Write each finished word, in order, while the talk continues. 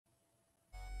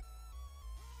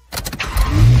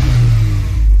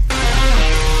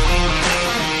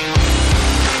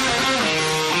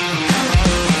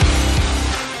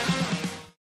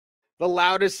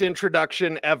loudest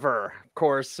introduction ever. Of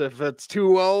course, if it's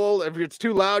too old, if it's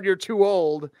too loud, you're too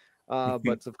old.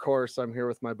 But of course, I'm here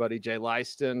with my buddy Jay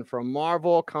Leisten from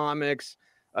Marvel Comics.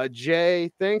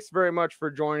 Jay, thanks very much for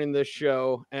joining this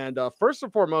show. And first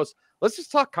and foremost, let's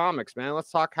just talk comics, man.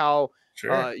 Let's talk how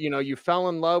Sure. you fell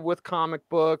in love with comic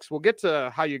books. We'll get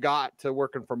to how you got to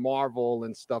working for Marvel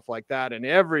and stuff like that, and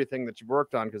everything that you've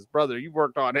worked on. Because brother, you've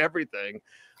worked on everything.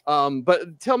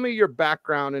 But tell me your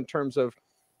background in terms of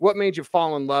what made you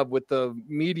fall in love with the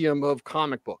medium of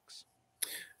comic books.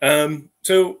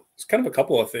 So it's kind of a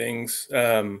couple of things.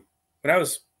 When I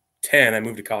was 10, I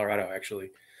moved to Colorado,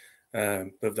 actually,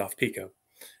 lived off Pico,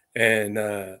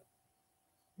 and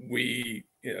we,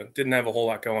 didn't have a whole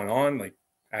lot going on. Like,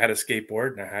 I had a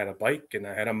skateboard and I had a bike and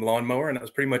I had a lawnmower, and that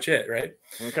was pretty much it. Right.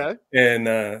 Okay.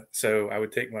 And so I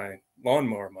would take my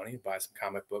lawnmower money, buy some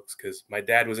comic books, because my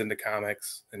dad was into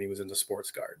comics and he was into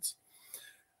sports cards.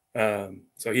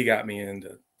 So he got me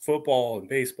into football and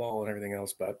baseball and everything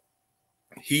else, but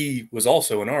he was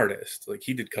also an artist. Like,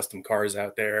 he did custom cars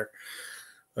out there.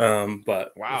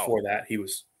 But Wow. Before that, he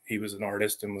was an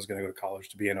artist and was going to go to college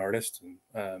to be an artist,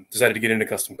 and decided to get into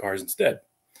custom cars instead.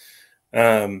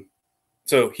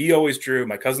 So he always drew.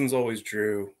 My cousins always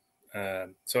drew.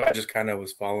 So I just kind of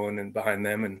was following in behind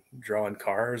them and drawing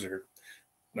cars, or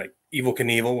like Evel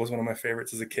Knievel was one of my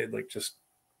favorites as a kid, like just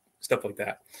stuff like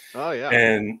that. Oh yeah.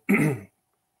 And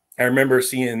I remember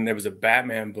seeing there was a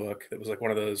Batman book that was like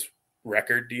one of those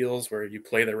record deals where you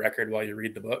play the record while you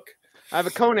read the book. I have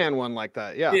a Conan one like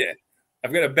that. Yeah. Yeah.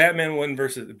 I've got a Batman one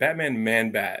versus Batman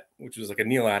Man Bat, which was like a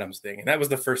Neil Adams thing. And that was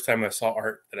the first time I saw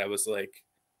art that I was like,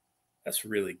 that's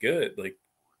really good. Like,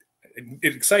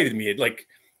 it excited me. It like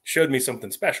showed me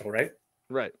something special. Right.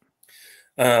 Right.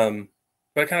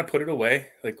 But I kind of put it away.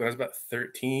 Like, when I was about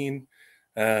 13,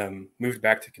 moved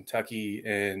back to Kentucky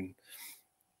and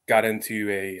got into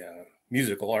a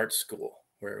musical arts school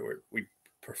where we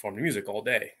performed music all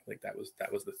day. Like, that was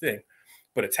the thing.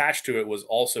 But attached to it was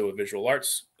also a visual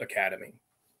arts academy.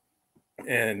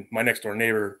 And my next door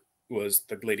neighbor was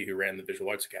the lady who ran the visual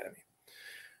arts academy.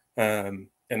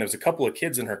 And there was a couple of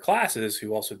kids in her classes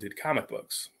who also did comic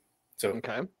books. So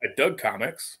Okay. I dug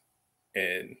comics,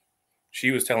 and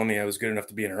she was telling me I was good enough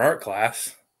to be in her art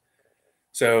class.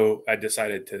 So I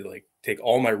decided to like take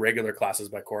all my regular classes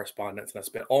by correspondence, and I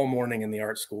spent all morning in the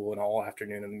art school and all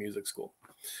afternoon in the music school.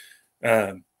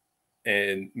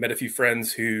 And met a few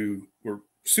friends who were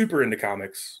super into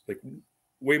comics, like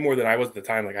way more than I was at the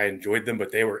time. Like, I enjoyed them,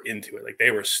 but they were into it. Like, they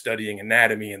were studying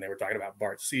anatomy and they were talking about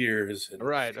Bart Sears. And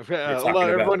right.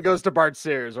 Everyone goes to Bart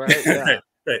Sears, right? Yeah.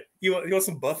 right. You want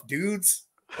some buff dudes?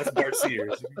 That's Bart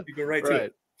Sears. You go right to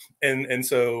it. And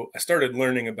so I started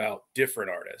learning about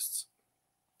different artists,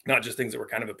 not just things that were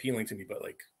kind of appealing to me, but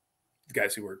like the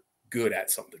guys who were good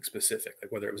at something specific,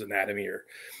 like whether it was anatomy or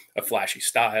a flashy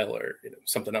style or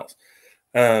something else.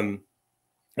 And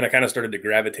I kind of started to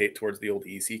gravitate towards the old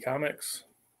EC comics,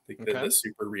 like the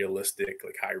super realistic,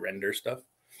 like high render stuff.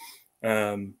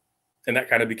 And that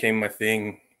kind of became my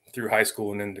thing through high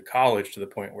school and into college, to the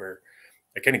point where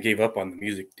I kind of gave up on the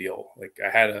music deal. Like, I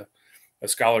had a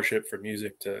scholarship for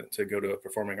music to go to a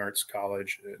performing arts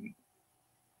college, and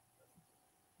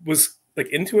was like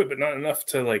into it, but not enough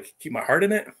to like keep my heart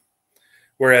in it.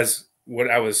 Whereas when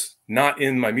I was not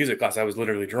in my music class, I was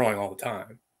literally drawing all the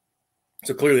time.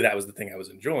 So clearly that was the thing I was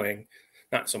enjoying,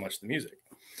 not so much the music.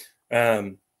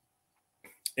 And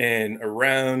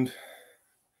around,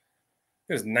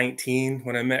 I was 19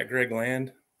 when I met Greg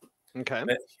Land. Okay.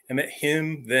 I met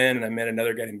him then, and I met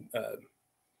another guy named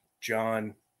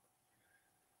John.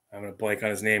 I'm going to blank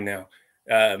on his name now.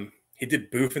 He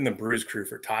did Boof and the Bruise Crew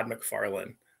for Todd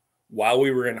McFarlane while we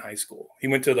were in high school. He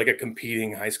went to like a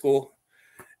competing high school.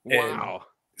 Wow. And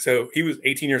so he was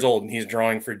 18 years old, and he's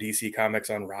drawing for DC Comics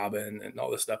on Robin and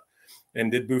all this stuff,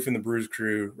 and did Boof and the Bruise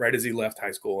Crew right as he left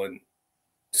high school and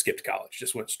skipped college,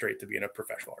 just went straight to being a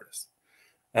professional artist.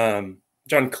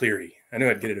 John Cleary. I knew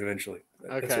I'd get it eventually.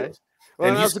 Okay.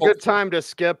 Well, that was a good time to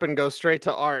skip and go straight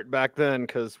to art back then,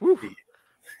 because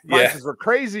prices were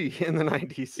crazy in the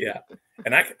 90s. Yeah.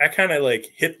 And I kind of like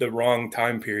hit the wrong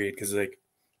time period, because like,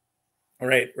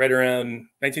 right around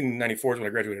 1994 is when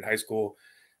I graduated high school.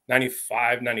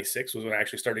 95, 96 was when I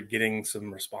actually started getting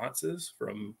some responses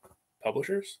from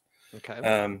publishers. Okay.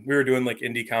 We were doing like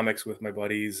indie comics with my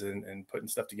buddies and putting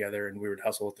stuff together, and we would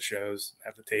hustle at the shows,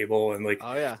 have the table, and like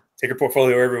take a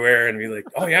portfolio everywhere and be like,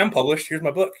 oh yeah, I'm published. Here's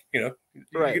my book. You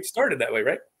get started that way,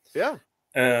 right? Yeah.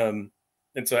 And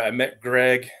so I met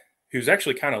Greg, who's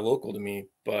actually kind of local to me,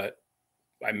 but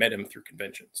I met him through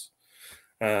conventions.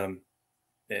 And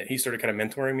he started kind of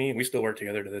mentoring me, and we still work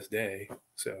together to this day.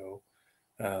 So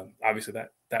Obviously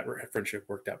that friendship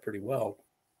worked out pretty well.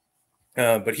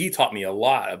 But he taught me a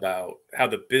lot about how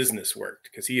the business worked,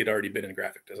 because he had already been in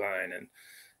graphic design, and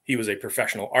he was a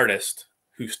professional artist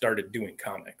who started doing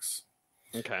comics.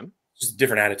 Okay. Just a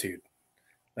different attitude.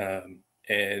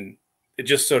 And it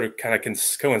just sort of kind of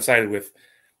coincided with,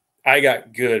 I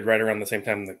got good right around the same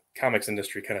time the comics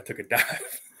industry kind of took a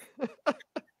dive.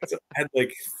 So I had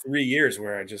like 3 years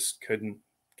where I just couldn't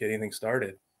get anything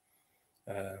started.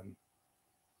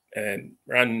 And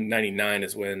around 99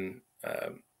 is when,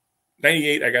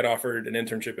 98, I got offered an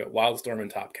internship at Wildstorm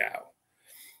and Top Cow.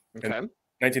 Okay. In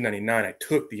 1999, I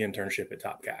took the internship at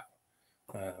Top Cow,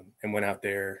 and went out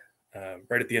there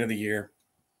right at the end of the year,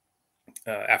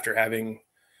 after having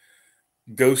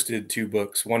ghosted 2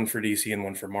 books, one for DC and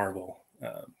one for Marvel,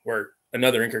 where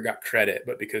another inker got credit,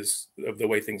 but because of the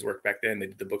way things worked back then, they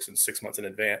did the books in 6 months in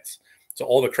advance. So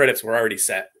all the credits were already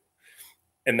set,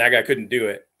 and that guy couldn't do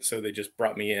it. So they just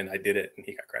brought me in. I did it, and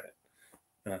he got credit.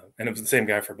 And it was the same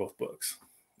guy for both books.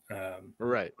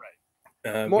 Right.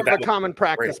 More of a common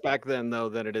practice back then, though,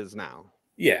 than it is now.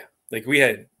 Yeah. Like we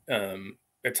had,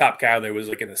 at Top Cow, there was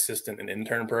like an assistant and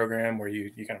intern program where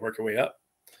you kind of work your way up.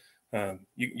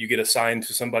 You get assigned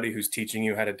to somebody who's teaching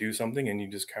you how to do something, and you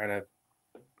just kind of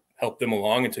help them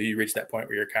along until you reach that point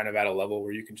where you're kind of at a level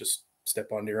where you can just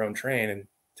step onto your own train and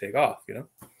take off, you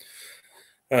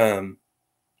know?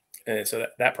 And so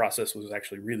that process was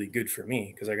actually really good for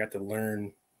me, because I got to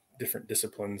learn different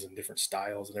disciplines and different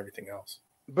styles and everything else.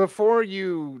 Before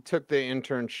you took the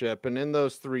internship, and in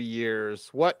those 3 years,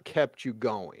 what kept you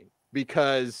going?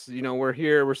 Because, you know,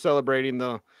 we're celebrating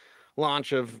the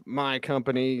launch of my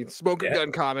company, Smoking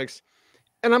Gun Comics,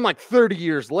 and I'm like 30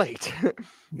 years late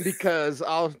because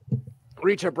I'll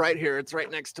reach up right here. It's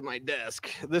right next to my desk.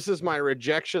 This is my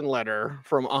rejection letter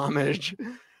from Homage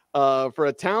for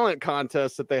a talent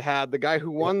contest that they had. The guy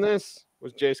who won this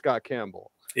was J. Scott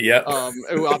Campbell. Yeah.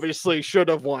 Who obviously should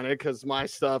have won it, because my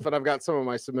stuff, and I've got some of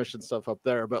my submission stuff up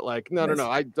there, but like, no,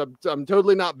 I'm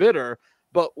totally not bitter.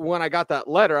 But when I got that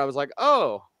letter, I was like,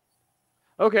 oh,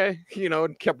 okay, you know,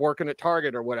 and kept working at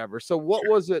Target or whatever. So what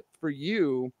was it for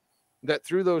you that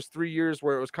through those 3 years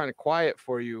where it was kind of quiet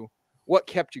for you, what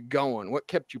kept you going? What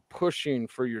kept you pushing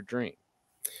for your dream?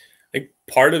 Like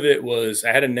part of it was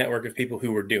I had a network of people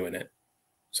who were doing it.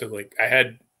 So like I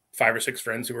had 5 or 6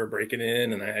 friends who were breaking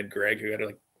in, and I had Greg, who had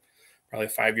like probably a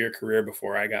 5-year career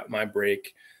before I got my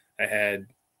break. I had,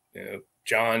 you know,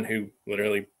 John, who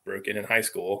literally broke in high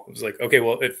school. It was like, okay,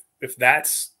 well, if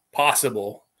that's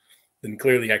possible, then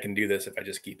clearly I can do this if I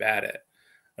just keep at it.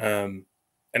 And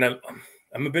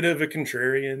I'm a bit of a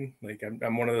contrarian. Like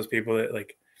I'm one of those people that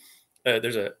like,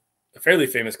 there's a fairly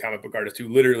famous comic book artist who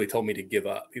literally told me to give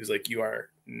up. He was like, you are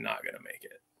not going to make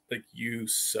it. Like, you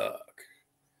suck.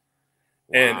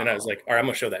 Wow. And I was like, all right, I'm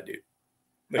going to show that dude.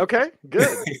 Like, okay,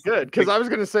 good. Because I was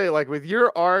going to say, like, with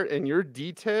your art and your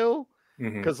detail,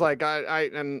 because like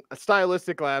and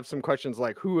stylistically, I have some questions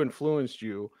like, who influenced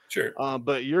you? Sure.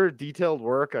 But your detailed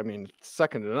work, I mean,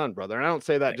 second to none, brother. And I don't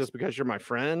say that just because you're my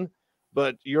friend,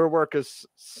 but your work is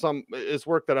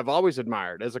work that I've always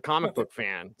admired as a comic book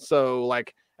fan. So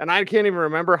like, and I can't even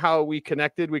remember how we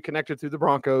connected. We connected through the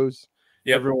Broncos.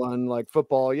 Yep. Everyone like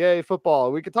football. Yay,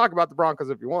 football. We could talk about the Broncos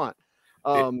if you want.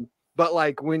 But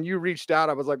like when you reached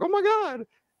out, I was like, oh my God.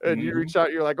 And you reached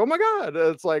out, you're like, oh my God.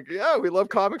 It's like, yeah, we love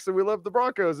comics and we love the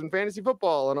Broncos and fantasy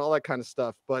football and all that kind of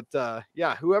stuff. But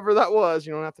yeah, whoever that was,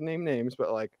 you don't have to name names,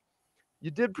 but like, you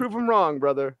did prove them wrong,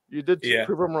 brother. You did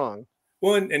prove them wrong.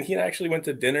 Well, and he actually went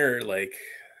to dinner like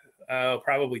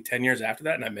probably 10 years after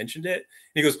that, and I mentioned it. And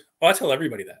he goes, oh, I tell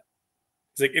everybody that.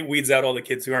 It's like, it weeds out all the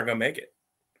kids who aren't going to make it.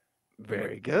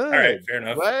 Very good. All right, fair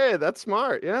enough. Hey, that's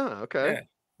smart. Yeah, okay. Yeah.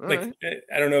 Like,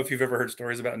 I don't know if you've ever heard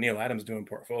stories about Neil Adams doing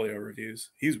portfolio reviews.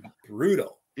 He's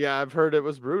brutal. Yeah, I've heard it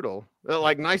was brutal.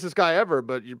 Like, nicest guy ever,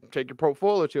 but you take your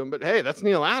portfolio to him. But hey, that's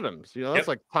Neil Adams. You know, that's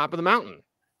like top of the mountain.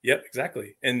 Yep,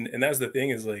 exactly. And that's the thing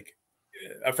is like,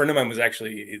 a friend of mine was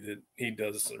actually, he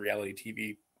does reality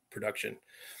TV production.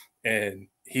 And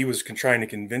he was trying to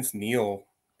convince Neil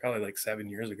probably like 7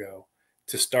 years ago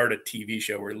to start a TV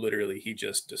show where literally he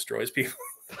just destroys people.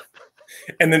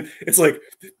 And then it's like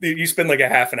you spend like a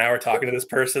half an hour talking to this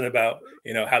person about,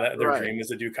 you know, how their dream is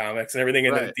to do comics and everything.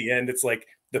 And then at the end, it's like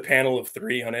the panel of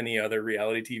 3 on any other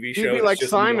reality TV show. He'd be like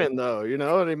Simon, though, you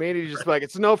know what I mean? He's just like,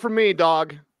 it's no for me,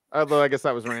 dog. Although I guess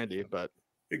that was Randy, but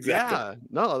exactly. Yeah,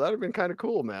 no, that would have been kind of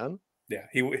cool, man. Yeah,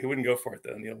 he wouldn't go for it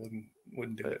though. Neil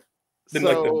wouldn't do it. Didn't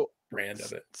like the brand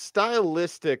of it.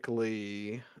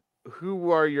 Stylistically, who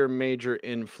are your major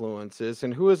influences,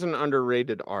 and who is an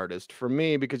underrated artist? For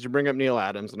me, because you bring up Neil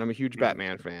Adams, and I'm a huge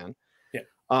Batman fan. Yeah.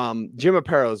 Jim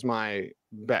Aparo is my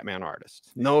Batman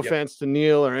artist. No Yep. offense to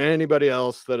Neil or anybody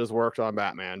else that has worked on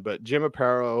Batman, but Jim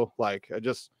Aparo, like,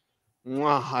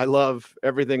 I love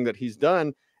everything that he's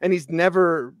done, and he's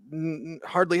never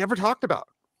hardly ever talked about,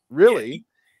 Yeah, really.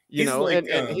 You he's know, like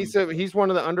and he's one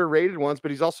of the underrated ones,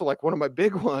 but he's also like one of my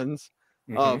big ones.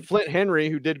 Flint Henry,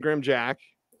 who did Grim Jack.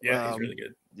 Yeah, he's really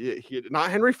good.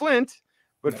 Not Henry Flint,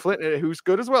 but No. Flint, who's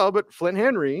good as well, but Flint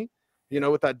Henry, you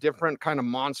know, with that different kind of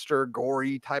monster,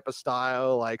 gory type of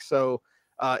style. Like, so,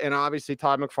 and obviously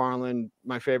Todd McFarlane,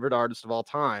 my favorite artist of all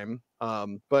time.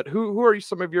 But who are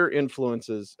some of your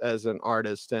influences as an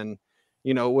artist? And,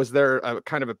 you know, was there a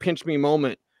kind of a pinch me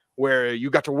moment where you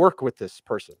got to work with this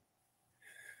person?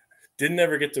 Didn't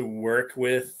ever get to work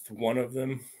with one of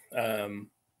them.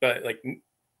 But like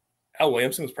Al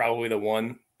Williamson was probably the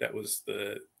one that was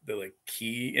the like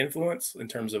key influence in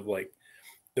terms of like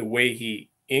the way he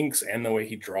inks and the way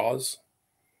he draws.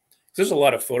 There's a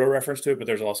lot of photo reference to it, but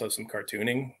there's also some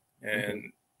cartooning.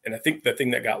 And I think the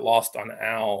thing that got lost on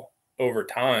Al over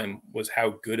time was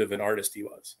how good of an artist he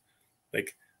was.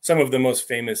 Like, some of the most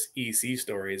famous EC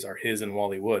stories are his and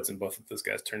Wally Wood's, and both of those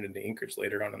guys turned into inkers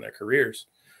later on in their careers,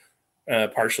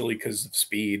 partially because of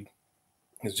speed.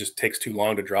 It just takes too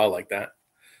long to draw like that.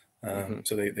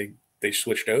 So they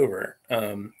switched over.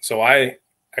 So I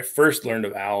first learned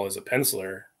of Al as a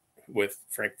penciler with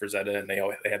Frank Frazetta, and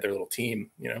they had their little team,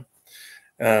 you know.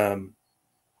 And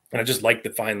I just liked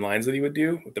the fine lines that he would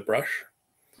do with the brush.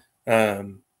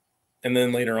 And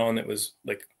then later on, it was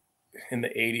like in the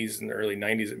 80s and the early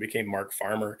 90s, it became Mark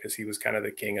Farmer, because he was kind of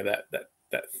the king of that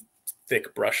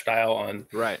thick brush style on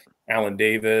Alan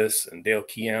Davis and Dale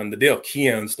Keown. The Dale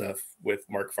Keown stuff with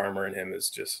Mark Farmer and him is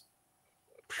just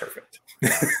perfect.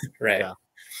 Right. Yeah.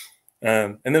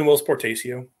 And then Will's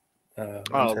Portacio. I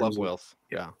love Will's.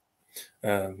 Yeah.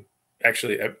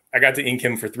 Actually, I got to ink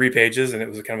him for 3 pages, and it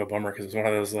was kind of a bummer because it was one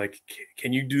of those like,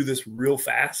 can you do this real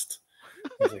fast? I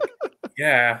was like,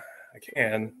 yeah, I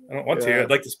can. I don't want to. I'd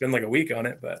like to spend like a week on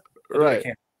it, but I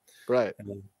can't. Right.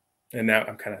 And now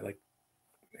I'm kind of like,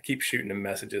 I keep shooting him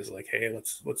messages like, hey,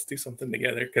 let's do something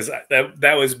together, because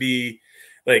that was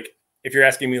like, if you're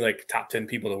asking me like top 10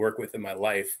 people to work with in my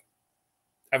life,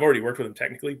 I've already worked with him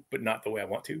technically, but not the way I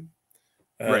want to.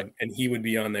 And he would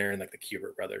be on there, and like the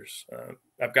Kubert brothers.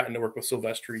 I've gotten to work with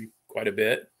Silvestri quite a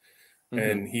bit,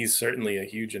 and he's certainly a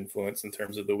huge influence in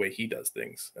terms of the way he does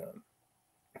things.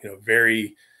 You know,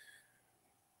 very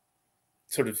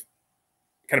sort of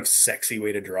kind of sexy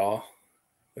way to draw,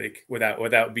 like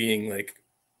without being like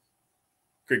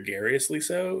gregariously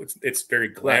so. It's very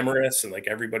glamorous, and like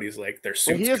everybody's like, their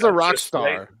suits. He is a rock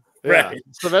star. Right.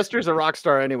 Sylvester's a rock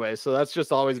star anyway, so that's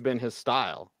just always been his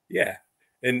style. Yeah.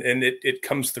 And it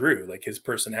comes through, like his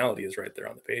personality is right there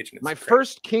on the page. And my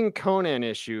first King Conan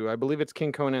issue, I believe it's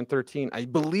King Conan 13, I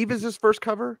believe is his first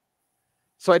cover.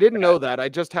 So I didn't know that. I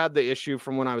just had the issue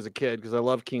from when I was a kid because I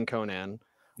love King Conan.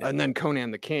 And then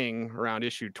Conan the King around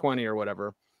issue 20 or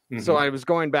whatever. So I was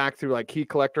going back through like Key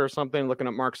Collector or something, looking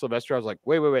at Mark Silvestri. I was like,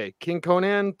 wait, King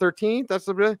Conan 13? That's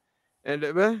the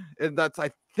and that's, I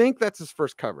think that's his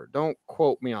first cover. Don't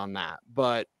quote me on that,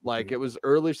 but like it was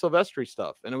early Silvestri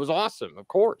stuff, and it was awesome, of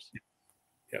course.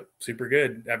 Yep, super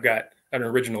good. I've got an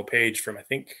original page from, I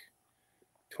think,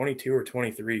 22 or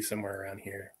 23, somewhere around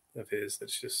here, of his.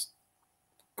 That's just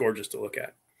gorgeous to look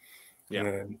at.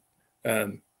 Yeah.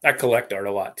 And I collect art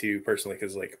a lot too, personally,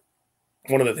 because like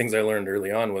one of the things I learned early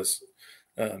on was,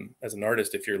 as an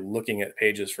artist, if you're looking at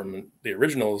pages from the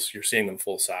originals, you're seeing them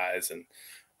full size, and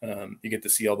you get to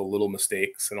see all the little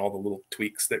mistakes and all the little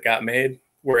tweaks that got made.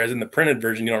 Whereas in the printed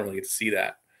version, you don't really get to see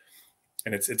that.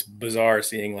 And it's bizarre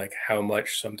seeing like how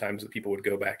much sometimes the people would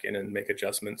go back in and make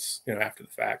adjustments, you know, after the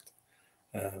fact.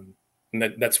 And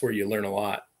that's where you learn a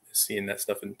lot, is seeing that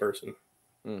stuff in person.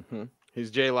 He's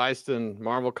Jay Leisten,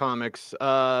 Marvel Comics.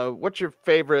 What's your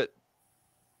favorite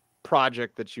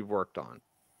project that you've worked on?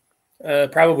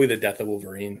 Probably the Death of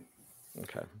Wolverine.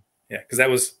 Okay. Yeah, because that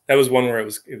was one where it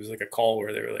was like a call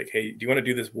where they were like, "Hey, do you want to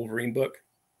do this Wolverine book?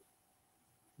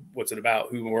 What's it about?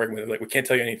 Who we're working with?" Like, we can't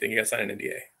tell you anything. You got to sign an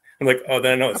NDA. I'm like, "Oh,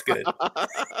 then I know it's good."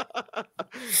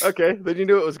 Okay, then you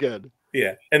knew it was good.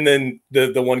 Yeah, and then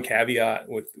the one caveat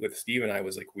with Steve and I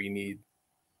was like, we need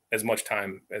as much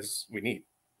time as we need.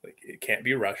 Like, it can't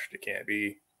be rushed. It can't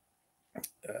be,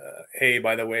 hey,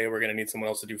 by the way, we're gonna need someone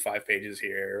else to do 5 pages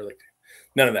here. Like,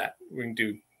 none of that. We can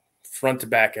do front to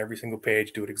back every single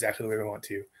page, do it exactly the way we want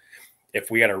to. If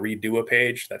we got to redo a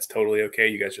page, that's totally okay.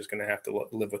 You guys just going to have to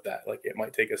live with that. Like, it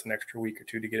might take us an extra week or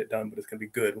 2 to get it done, but it's going to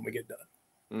be good when we get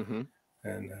done.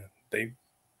 And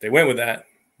they went with that,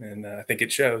 and I think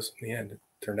it shows in the end. It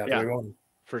turned out the way we wanted.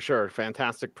 For sure.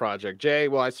 Fantastic project. Jay,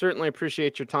 well, I certainly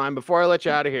appreciate your time. Before I let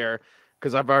you out of here,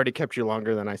 because I've already kept you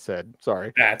longer than I said.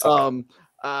 Sorry. That's okay.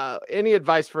 Any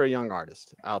advice for a young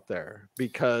artist out there?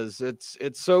 Because it's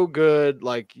so good.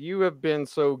 Like, you have been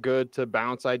so good to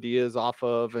bounce ideas off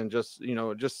of, and just, you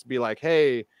know, just be like,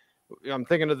 hey, I'm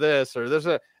thinking of this, or there's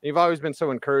a, you've always been so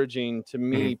encouraging to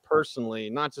me personally,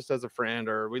 not just as a friend,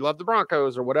 or we love the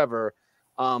Broncos or whatever.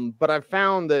 But I've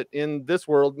found that in this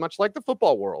world, much like the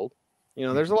football world, you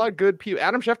know, there's a lot of good people.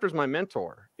 Adam Schefter's my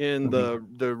mentor in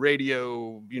the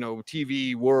radio, you know,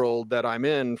 TV world that I'm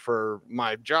in for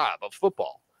my job of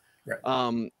football.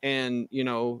 Right. And, you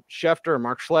know, Schefter,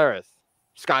 Mark Schlereth,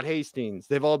 Scott Hastings,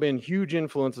 they've all been huge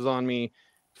influences on me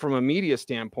from a media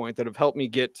standpoint that have helped me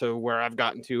get to where I've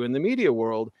gotten to in the media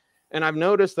world. And I've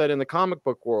noticed that in the comic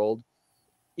book world,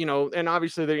 you know, and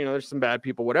obviously there, you know, there's some bad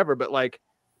people, whatever, but like,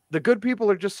 the good people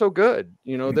are just so good,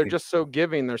 you know, they're just so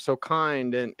giving, they're so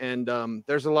kind. And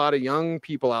there's a lot of young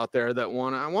people out there that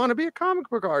I want to be a comic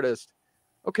book artist.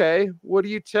 Okay, what do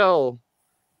you tell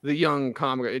the young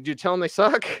comic? Do you tell them they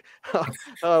suck?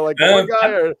 Like one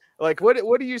guy, or like,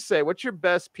 what do you say? What's your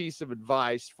best piece of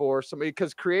advice for somebody?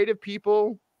 Because creative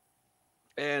people,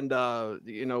 and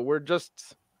you know, we're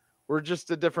just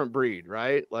a different breed,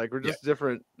 right? Like, we're just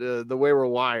different, the way we're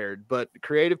wired. But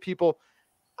creative people,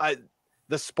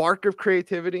 the spark of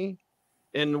creativity,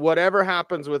 and whatever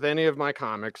happens with any of my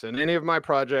comics and any of my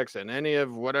projects and any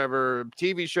of whatever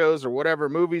TV shows or whatever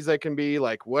movies they can be,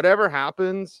 like, whatever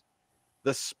happens,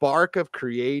 the spark of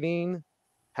creating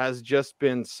has just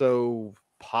been so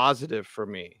positive for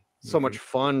me, so much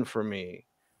fun for me.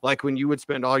 Like when you would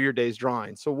spend all your days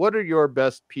drawing. So what are your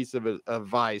best piece of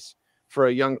advice for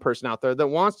a young person out there that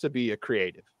wants to be a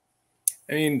creative?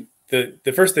 I mean,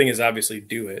 the first thing is obviously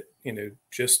do it, you know,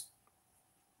 just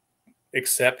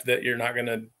accept that you're not going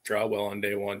to draw well on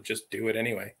day one. Just do it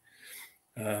anyway.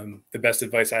 The best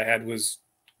advice I had was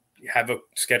have a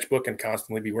sketchbook and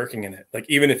constantly be working in it. Like,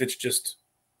 even if it's just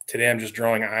today, I'm just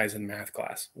drawing eyes in math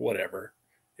class, whatever.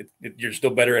 You're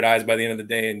still better at eyes by the end of the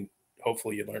day, and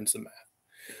hopefully you learn some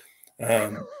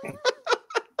math.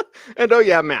 And oh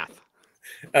yeah, math.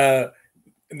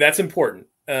 That's important.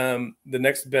 The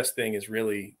next best thing is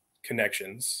really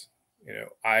connections. You know,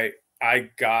 I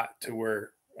got to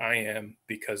where I am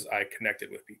because I connected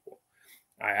with people.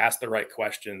 I asked the right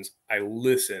questions. I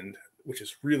listened, which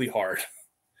is really hard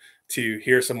to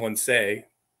hear someone say,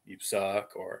 you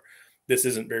suck, or this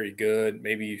isn't very good.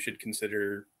 Maybe you should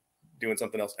consider doing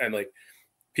something else. And like,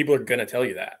 people are going to tell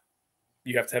you that.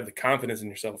 You have to have the confidence in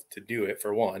yourself to do it,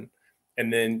 for one.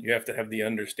 And then you have to have the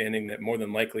understanding that more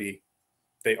than likely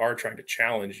they are trying to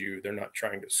challenge you. They're not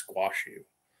trying to squash you.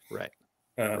 Right.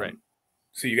 Right.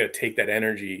 So you got to take that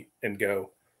energy and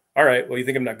go, all right, well, you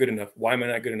think I'm not good enough. Why am I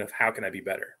not good enough? How can I be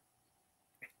better?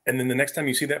 And then the next time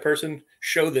you see that person,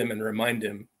 show them and remind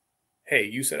them, hey,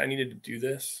 you said I needed to do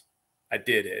this. I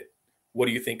did it. What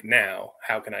do you think now?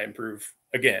 How can I improve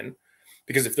again?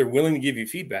 Because if they're willing to give you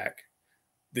feedback,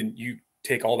 then you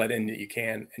take all that in that you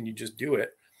can and you just do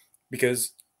it.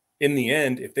 Because in the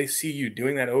end, if they see you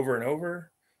doing that over and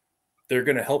over, they're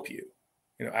going to help you.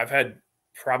 You know, I've had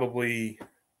probably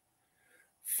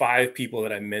 5 people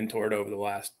that I mentored over the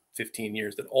last 15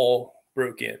 years that all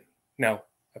broke in. Now,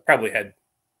 I probably had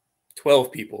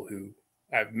 12 people who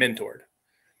I've mentored,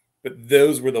 but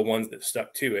those were the ones that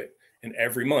stuck to it. And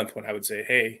every month when I would say,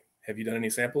 hey, have you done any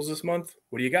samples this month?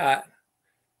 What do you got?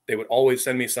 They would always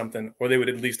send me something, or they would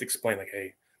at least explain, like,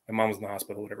 hey, my mom was in the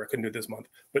hospital, whatever. I couldn't do it this month,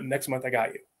 but next month I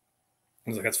got you. I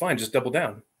was like, that's fine. Just double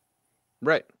down.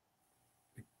 Right.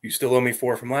 You still owe me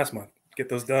 4 from last month. Get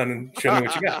those done and show me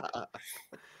what you got.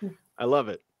 I love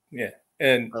it. Yeah.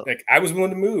 And like, I was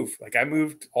willing to move. Like, I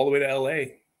moved all the way to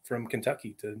LA from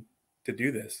Kentucky to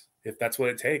do this. If that's what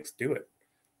it takes, do it.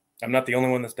 I'm not the only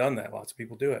one that's done that. Lots of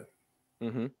people do it.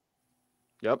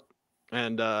 Yep.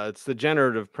 And it's the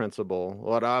generative principle.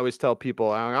 What I always tell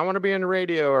people, I want to be in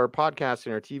radio or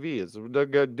podcasting or TV, is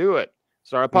do it.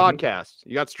 Start a podcast.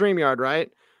 You got StreamYard,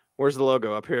 right? Where's the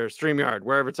logo? Up here, StreamYard,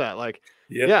 wherever it's at. Like,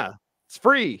 yeah, it's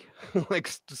free. Like,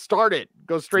 start it.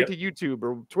 Go straight to YouTube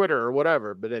or Twitter or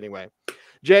whatever. But anyway,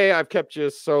 Jay, I've kept you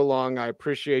so long. I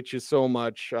appreciate you so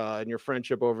much and your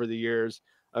friendship over the years.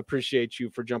 I appreciate you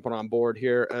for jumping on board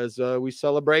here as we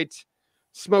celebrate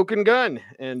Smoke and Gun.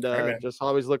 And just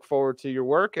always look forward to your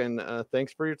work. And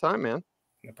thanks for your time, man.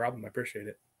 No problem. I appreciate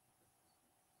it.